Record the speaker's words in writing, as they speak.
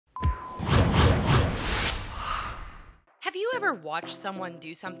you ever watched someone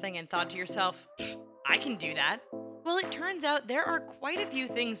do something and thought to yourself, I can do that? Well, it turns out there are quite a few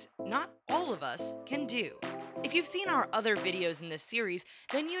things not all of us can do. If you've seen our other videos in this series,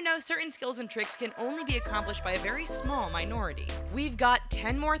 then you know certain skills and tricks can only be accomplished by a very small minority. We've got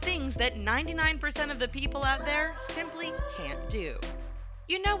 10 more things that 99% of the people out there simply can't do.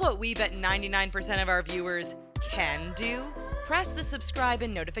 You know what we bet 99% of our viewers can do? Press the subscribe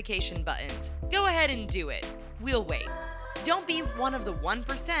and notification buttons. Go ahead and do it. We'll wait. Don't be one of the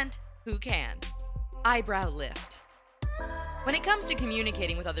 1% who can. Eyebrow lift. When it comes to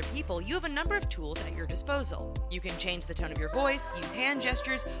communicating with other people, you have a number of tools at your disposal. You can change the tone of your voice, use hand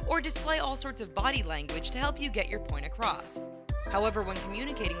gestures, or display all sorts of body language to help you get your point across. However, when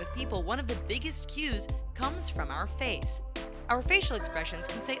communicating with people, one of the biggest cues comes from our face. Our facial expressions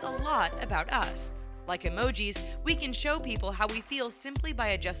can say a lot about us. Like emojis, we can show people how we feel simply by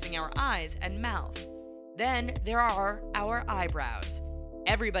adjusting our eyes and mouth. Then there are our eyebrows.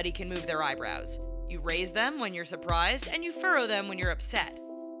 Everybody can move their eyebrows. You raise them when you're surprised, and you furrow them when you're upset.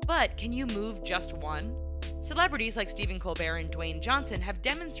 But can you move just one? Celebrities like Stephen Colbert and Dwayne Johnson have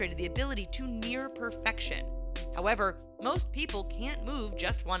demonstrated the ability to near perfection. However, most people can't move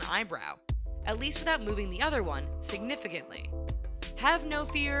just one eyebrow, at least without moving the other one significantly. Have no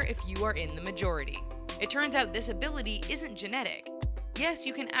fear if you are in the majority. It turns out this ability isn't genetic. Yes,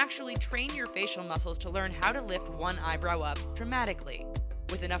 you can actually train your facial muscles to learn how to lift one eyebrow up dramatically.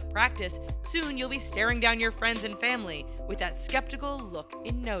 With enough practice, soon you'll be staring down your friends and family with that skeptical look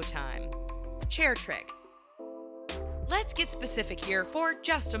in no time. Chair trick. Let's get specific here for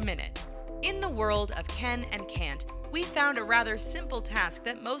just a minute. In the world of can and can't, we found a rather simple task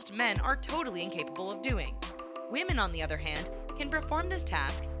that most men are totally incapable of doing. Women, on the other hand, can perform this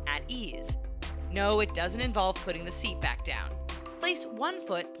task at ease. No, it doesn't involve putting the seat back down. Place one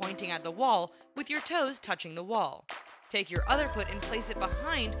foot pointing at the wall with your toes touching the wall. Take your other foot and place it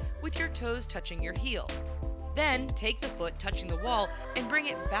behind with your toes touching your heel. Then take the foot touching the wall and bring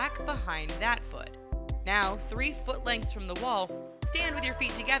it back behind that foot. Now, 3 foot lengths from the wall, stand with your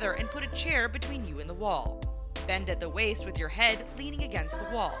feet together and put a chair between you and the wall. Bend at the waist with your head leaning against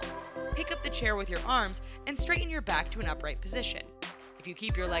the wall. Pick up the chair with your arms and straighten your back to an upright position. If you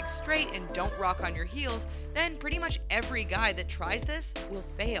keep your legs straight and don't rock on your heels, then pretty much every guy that tries this will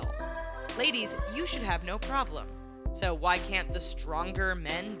fail. Ladies, you should have no problem. So why can't the stronger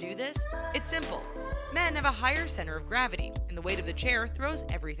men do this? It's simple. Men have a higher center of gravity, and the weight of the chair throws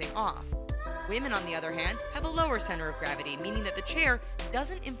everything off. Women, on the other hand, have a lower center of gravity, meaning that the chair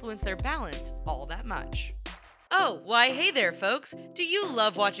doesn't influence their balance all that much. Oh, why hey there folks! Do you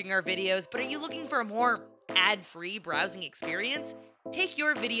love watching our videos, but are you looking for a more ad-free browsing experience? Take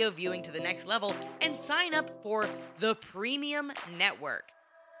your video viewing to the next level and sign up for the Premium Network.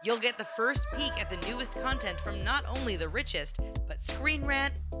 You'll get the first peek at the newest content from not only TheRichest, but Screen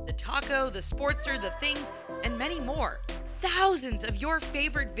Rant, The Taco, The Sportster, The Things, and many more. Thousands of your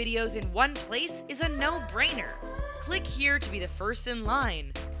favorite videos in one place is a no-brainer. Click here to be the first in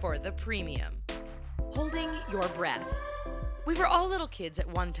line for the premium. Holding your breath. We were all little kids at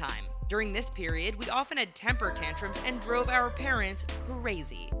one time. During this period, we often had temper tantrums and drove our parents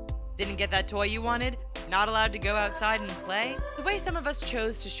crazy. Didn't get that toy you wanted? Not allowed to go outside and play? The way some of us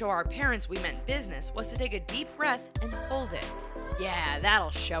chose to show our parents we meant business was to take a deep breath and hold it. Yeah,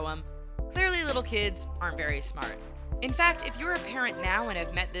 that'll show them. Clearly little kids aren't very smart. In fact, if you're a parent now and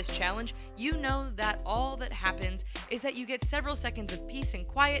have met this challenge, you know that all that happens is that you get several seconds of peace and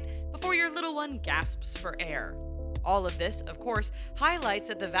quiet before your little one gasps for air. All of this, of course, highlights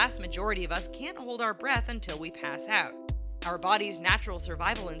that the vast majority of us can't hold our breath until we pass out. Our body's natural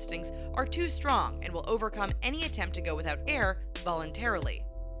survival instincts are too strong and will overcome any attempt to go without air voluntarily.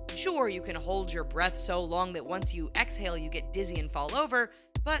 Sure, you can hold your breath so long that once you exhale you get dizzy and fall over,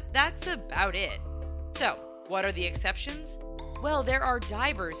 but that's about it. So, what are the exceptions? Well, there are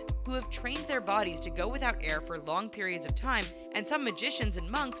divers who have trained their bodies to go without air for long periods of time, and some magicians and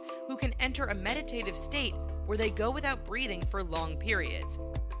monks who can enter a meditative state where they go without breathing for long periods.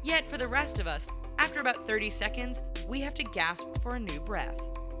 Yet for the rest of us, after about 30 seconds, we have to gasp for a new breath.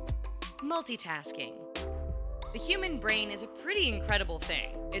 Multitasking. The human brain is a pretty incredible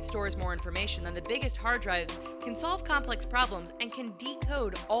thing. It stores more information than the biggest hard drives, can solve complex problems, and can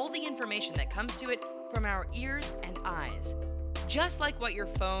decode all the information that comes to it from our ears and eyes. Just like what your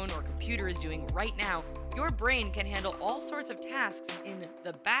phone or computer is doing right now, your brain can handle all sorts of tasks in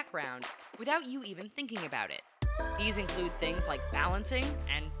the background without you even thinking about it. These include things like balancing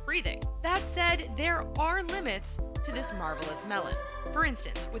and breathing. That said, there are limits to this marvelous melon. For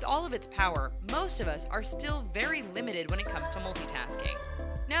instance, with all of its power, most of us are still very limited when it comes to multitasking.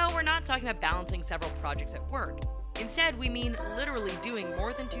 No, we're not talking about balancing several projects at work. Instead, we mean literally doing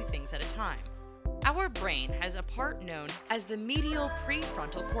more than two things at a time. Our brain has a part known as the medial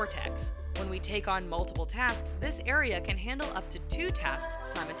prefrontal cortex. When we take on multiple tasks, this area can handle up to two tasks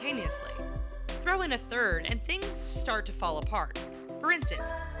simultaneously. Throw in a third and things start to fall apart. For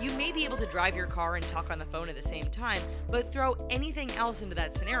instance, you may be able to drive your car and talk on the phone at the same time, but throw anything else into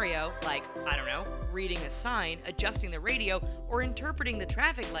that scenario, like, I don't know, reading a sign, adjusting the radio, or interpreting the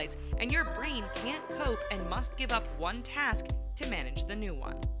traffic lights, and your brain can't cope and must give up one task to manage the new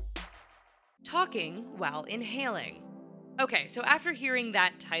one. Talking while inhaling. Okay, so after hearing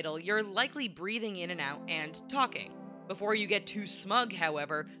that title, you're likely breathing in and out and talking. Before you get too smug,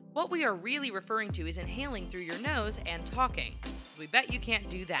 however, what we are really referring to is inhaling through your nose and talking, because we bet you can't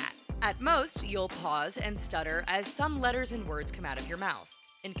do that. At most, you'll pause and stutter as some letters and words come out of your mouth.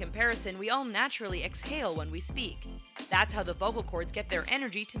 In comparison, we all naturally exhale when we speak. That's how the vocal cords get their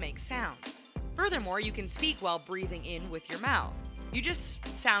energy to make sound. Furthermore, you can speak while breathing in with your mouth. You just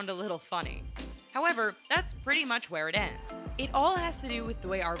sound a little funny. However, that's pretty much where it ends. It all has to do with the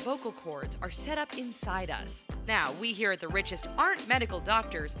way our vocal cords are set up inside us. Now, we here at TheRichest aren't medical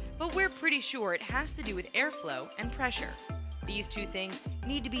doctors, but we're pretty sure it has to do with airflow and pressure. These two things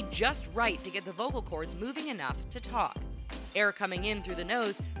need to be just right to get the vocal cords moving enough to talk. Air coming in through the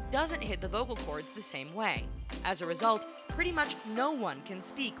nose doesn't hit the vocal cords the same way. As a result, pretty much no one can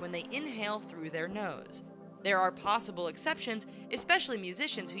speak when they inhale through their nose. There are possible exceptions, especially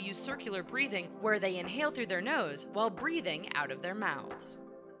musicians who use circular breathing where they inhale through their nose while breathing out of their mouths.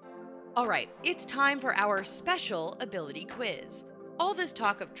 Alright, it's time for our special ability quiz. All this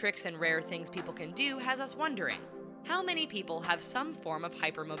talk of tricks and rare things people can do has us wondering, how many people have some form of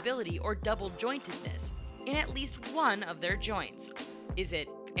hypermobility or double jointedness in at least one of their joints? Is it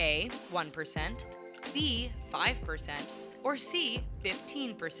A, 1%, B, 5%, or C,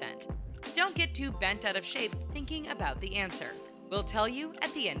 15%? Don't get too bent out of shape thinking about the answer. We'll tell you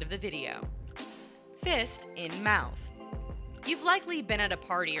at the end of the video. Fist in mouth. You've likely been at a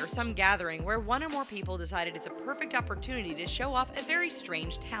party or some gathering where one or more people decided it's a perfect opportunity to show off a very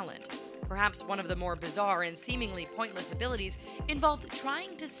strange talent. Perhaps one of the more bizarre and seemingly pointless abilities involved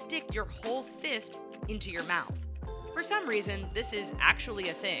trying to stick your whole fist into your mouth. For some reason, this is actually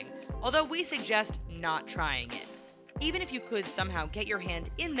a thing, although we suggest not trying it. Even if you could somehow get your hand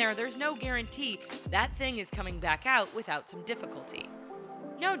in there, there's no guarantee that thing is coming back out without some difficulty.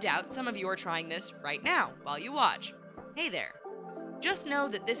 No doubt some of you are trying this right now while you watch. Hey there. Just know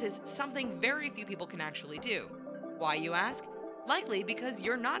that this is something very few people can actually do. Why, you ask? Likely because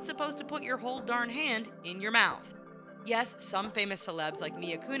you're not supposed to put your whole darn hand in your mouth. Yes, some famous celebs like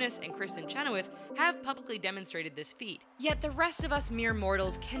Mila Kunis and Kristen Chenoweth have publicly demonstrated this feat, yet the rest of us mere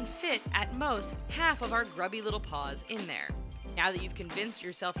mortals can fit, at most, half of our grubby little paws in there. Now that you've convinced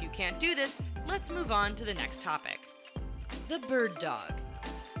yourself you can't do this, let's move on to the next topic. The bird dog.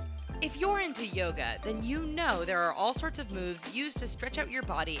 If you're into yoga, then you know there are all sorts of moves used to stretch out your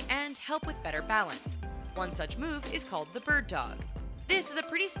body and help with better balance. One such move is called the bird dog. This is a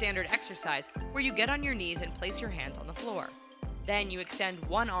pretty standard exercise where you get on your knees and place your hands on the floor. Then you extend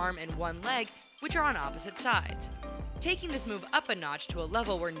one arm and one leg, which are on opposite sides. Taking this move up a notch to a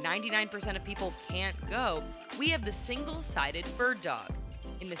level where 99% of people can't go, we have the single-sided bird dog.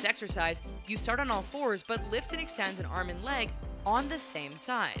 In this exercise, you start on all fours but lift and extend an arm and leg on the same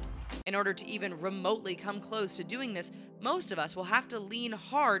side. In order to even remotely come close to doing this, most of us will have to lean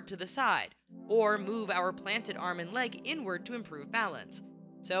hard to the side, or move our planted arm and leg inward to improve balance.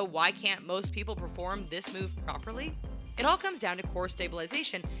 So why can't most people perform this move properly? It all comes down to core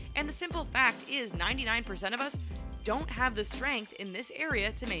stabilization, and the simple fact is 99% of us don't have the strength in this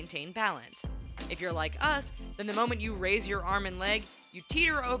area to maintain balance. If you're like us, then the moment you raise your arm and leg, you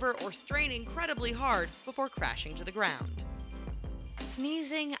teeter over or strain incredibly hard before crashing to the ground.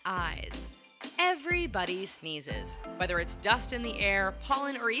 Sneezing eyes. Everybody sneezes. Whether it's dust in the air,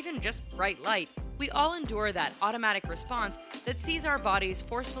 pollen, or even just bright light, we all endure that automatic response that sees our bodies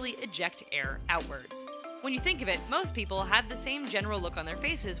forcefully eject air outwards. When you think of it, most people have the same general look on their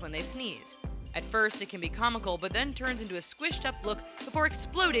faces when they sneeze. At first, it can be comical, but then turns into a squished up look before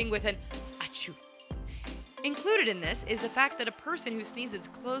exploding with an achoo. Included in this is the fact that a person who sneezes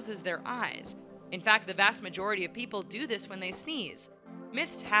closes their eyes. In fact, the vast majority of people do this when they sneeze.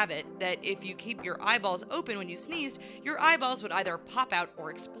 Myths have it that if you keep your eyeballs open when you sneezed, your eyeballs would either pop out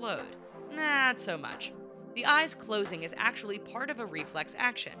or explode. Not so much. The eyes closing is actually part of a reflex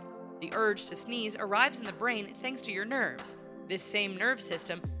action. The urge to sneeze arrives in the brain thanks to your nerves. This same nerve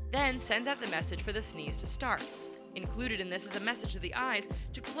system then sends out the message for the sneeze to start. Included in this is a message to the eyes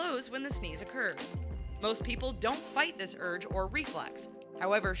to close when the sneeze occurs. Most people don't fight this urge or reflex.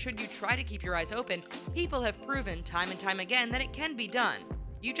 However, should you try to keep your eyes open, people have proven time and time again that it can be done.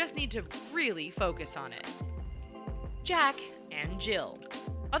 You just need to really focus on it. Jack and Jill.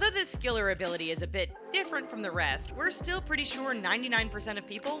 Although this skill or ability is a bit different from the rest, we're still pretty sure 99% of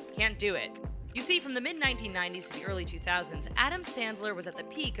people can't do it. You see, from the mid-1990s to the early 2000s, Adam Sandler was at the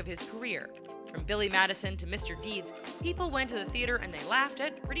peak of his career. From Billy Madison to Mr. Deeds, people went to the theater and they laughed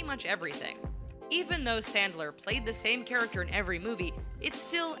at pretty much everything. Even though Sandler played the same character in every movie, it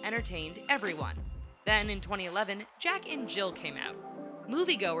still entertained everyone. Then, in 2011, Jack and Jill came out.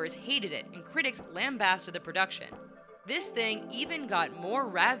 Moviegoers hated it and critics lambasted the production. This thing even got more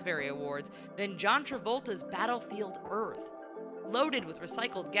Raspberry Awards than John Travolta's Battlefield Earth. Loaded with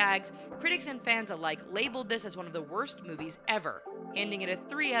recycled gags, critics and fans alike labeled this as one of the worst movies ever, handing it a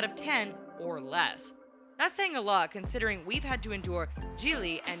 3 out of 10 or less. That's saying a lot considering we've had to endure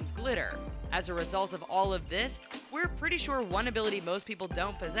Gilly and glitter. As a result of all of this, we're pretty sure one ability most people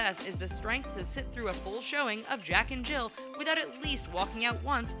don't possess is the strength to sit through a full showing of Jack and Jill without at least walking out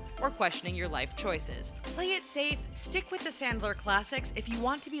once or questioning your life choices. Play it safe, stick with the Sandler classics if you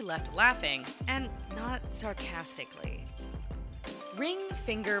want to be left laughing, and not sarcastically. Ring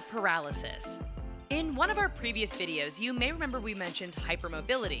finger paralysis. In one of our previous videos, you may remember we mentioned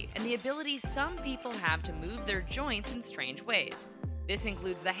hypermobility and the ability some people have to move their joints in strange ways. This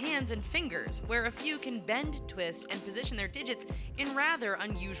includes the hands and fingers, where a few can bend, twist, and position their digits in rather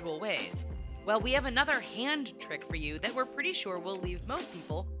unusual ways. Well, we have another hand trick for you that we're pretty sure will leave most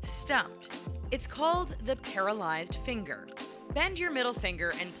people stumped. It's called the paralyzed finger. Bend your middle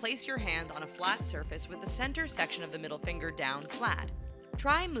finger and place your hand on a flat surface with the center section of the middle finger down flat.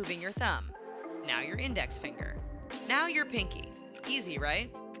 Try moving your thumb. Now your index finger. Now your pinky. Easy,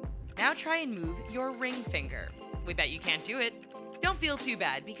 right? Now try and move your ring finger. We bet you can't do it. Don't feel too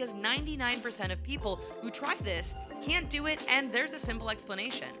bad, because 99% of people who try this can't do it, and there's a simple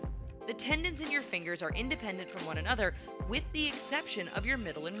explanation. The tendons in your fingers are independent from one another, with the exception of your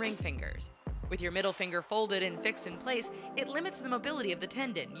middle and ring fingers. With your middle finger folded and fixed in place, it limits the mobility of the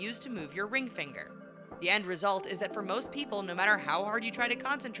tendon used to move your ring finger. The end result is that for most people, no matter how hard you try to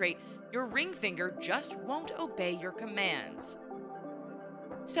concentrate, your ring finger just won't obey your commands.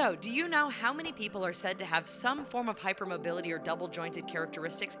 So, do you know how many people are said to have some form of hypermobility or double-jointed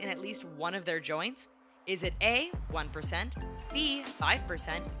characteristics in at least one of their joints? Is it A, 1%, B,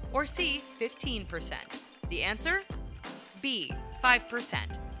 5%, or C, 15%? The answer? B,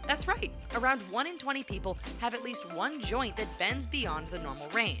 5%. That's right, around 1 in 20 people have at least one joint that bends beyond the normal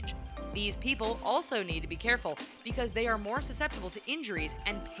range. These people also need to be careful because they are more susceptible to injuries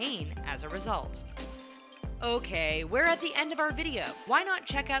and pain as a result. Okay, we're at the end of our video. Why not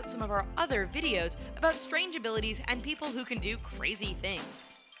check out some of our other videos about strange abilities and people who can do crazy things?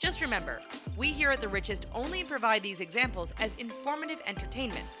 Just remember, we here at TheRichest only provide these examples as informative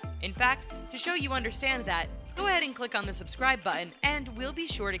entertainment. In fact, to show you understand that, go ahead and click on the subscribe button and we'll be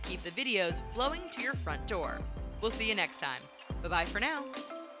sure to keep the videos flowing to your front door. We'll see you next time. Bye-bye for now.